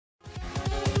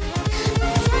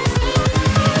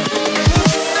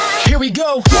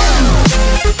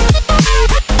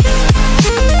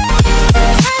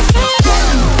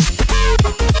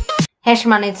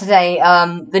Money today.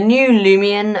 The new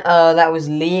Loomian that was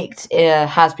leaked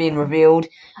has been revealed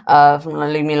from the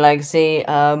Loomian Legacy.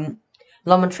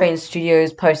 Loomain Train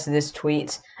Studios posted this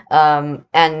tweet. And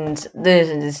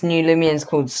this new Loomian is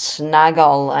called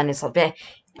Snaggle, and it's a bit.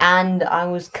 And I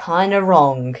was kind of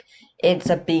wrong. It's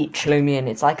a beach Loomian.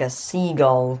 It's like a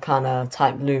seagull kind of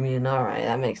type Loomian. All right,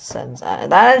 that makes sense.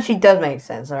 That actually does make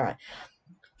sense. All right.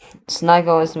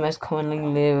 Snaggle is the most commonly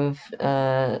live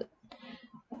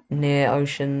near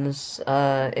oceans.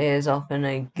 It is often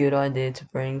a good idea to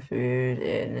bring food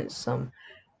in. It's some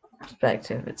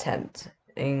perspective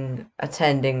attending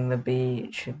the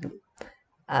beach,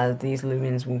 as these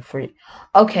lumens will free.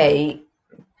 Okay,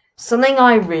 something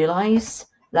I realize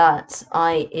that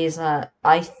I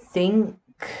think.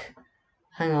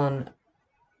 Hang on.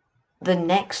 The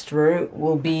next route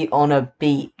will be on a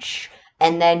beach,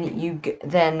 and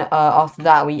then after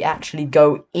that we actually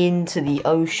go into the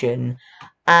ocean,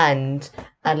 and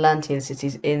Atlantean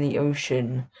cities in the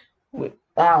ocean.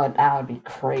 That would be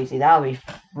crazy. That would be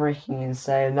freaking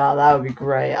insane. That would be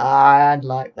great. I'd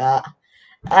like that.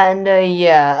 And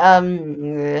yeah.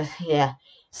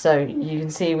 So you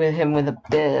can see with him with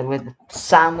a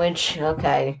sandwich.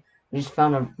 Okay, we just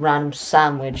found a random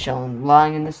sandwich on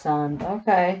lying in the sand.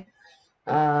 Okay.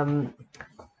 Um,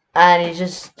 and he's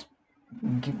just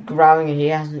grabbing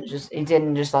it. He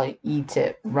didn't just like eat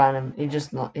it random. He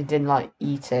didn't like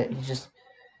eat it.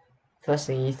 First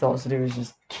thing he thought to do was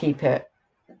just keep it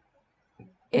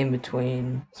in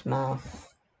between his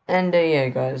mouth. And yeah,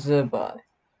 guys, bye.